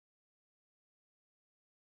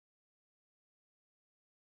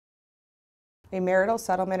A marital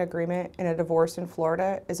settlement agreement in a divorce in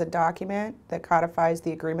Florida is a document that codifies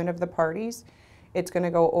the agreement of the parties. It's going to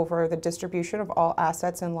go over the distribution of all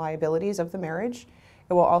assets and liabilities of the marriage.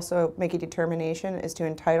 It will also make a determination as to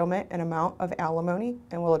entitlement and amount of alimony,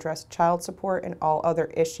 and will address child support and all other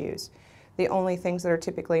issues. The only things that are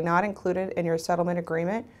typically not included in your settlement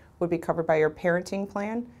agreement would be covered by your parenting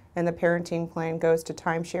plan, and the parenting plan goes to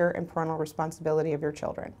timeshare and parental responsibility of your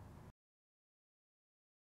children.